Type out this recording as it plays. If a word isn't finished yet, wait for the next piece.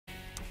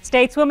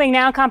State swimming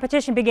now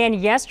competition began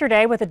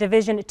yesterday with the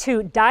Division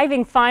II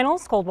diving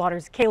finals.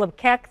 Coldwater's Caleb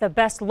Keck, the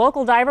best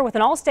local diver with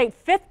an all-state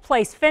 5th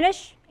place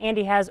finish.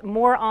 Andy has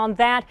more on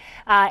that.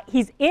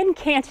 He's in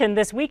Canton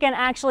this weekend,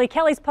 actually.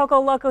 Kelly's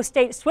Poco Loco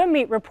State Swim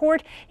Meet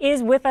report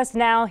is with us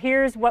now.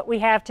 Here's what we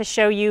have to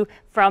show you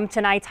from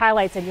tonight's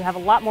highlights, and you have a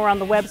lot more on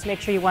the web, so make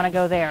sure you want to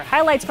go there.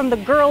 Highlights from the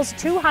girls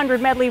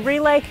 200 medley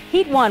relay.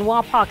 Heat 1,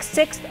 Wapak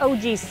 6th,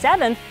 OG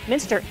 7th,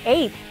 Minster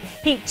 8th.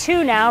 Heat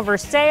 2 now,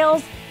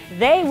 Versailles.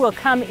 They will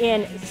come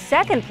in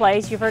 2nd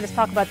place. You've heard us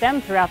talk about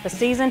them throughout the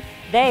season.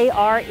 They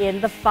are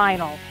in the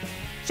final.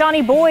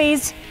 Shawnee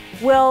boys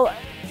will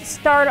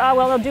start,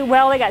 they'll do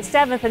well. They got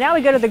 7th, and now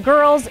we go to the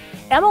girls.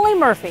 Emily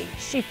Murphy,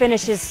 she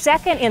finishes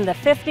 2nd in the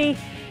 50,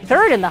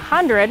 3rd in the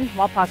 100.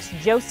 Wapak's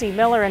Josie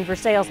Miller and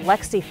Versailles'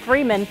 Lexi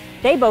Freeman,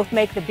 they both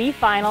make the B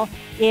final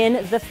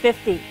in the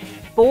 50.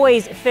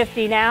 Boys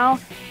 50 now.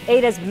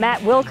 Ada's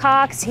Matt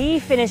Wilcox, he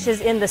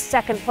finishes in the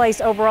 2nd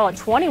place overall at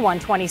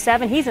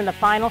 21-27. He's in the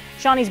final.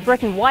 Shawnee's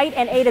Britton White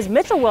and Ada's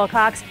Mitchell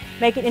Wilcox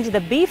make it into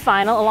the B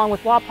final along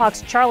with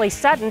Wapak's Charlie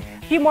Sutton.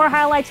 A few more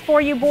highlights for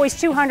you. Boys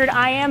 200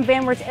 IM,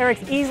 Van Wert's Eric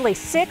Easley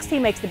 6th. He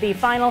makes the B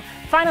final.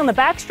 Final in the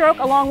backstroke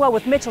along well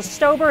with Mitchell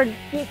Stover.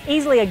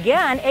 Easley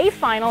again, a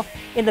final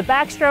in the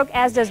backstroke,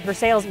 as does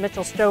Versailles'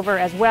 Mitchell Stover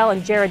as well,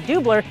 and Jared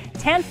Dubler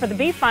 10th for the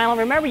B final.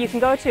 Remember, you can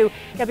go to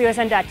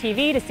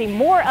WSN.TV to see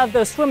more of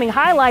those swimming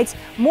highlights.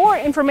 More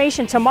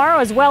information tomorrow,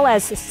 as well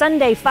as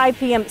Sunday 5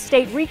 p.m.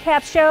 state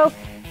recap show.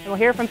 And we'll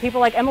hear from people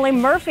like Emily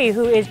Murphy,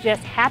 who is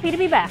just happy to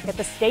be back at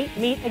the state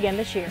meet again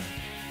this year.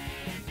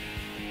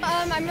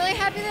 I'm really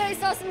happy that I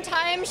saw some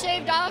time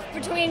shaved off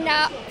between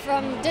now,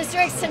 from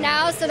districts to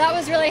now, so I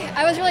was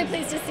really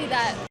pleased to see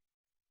that.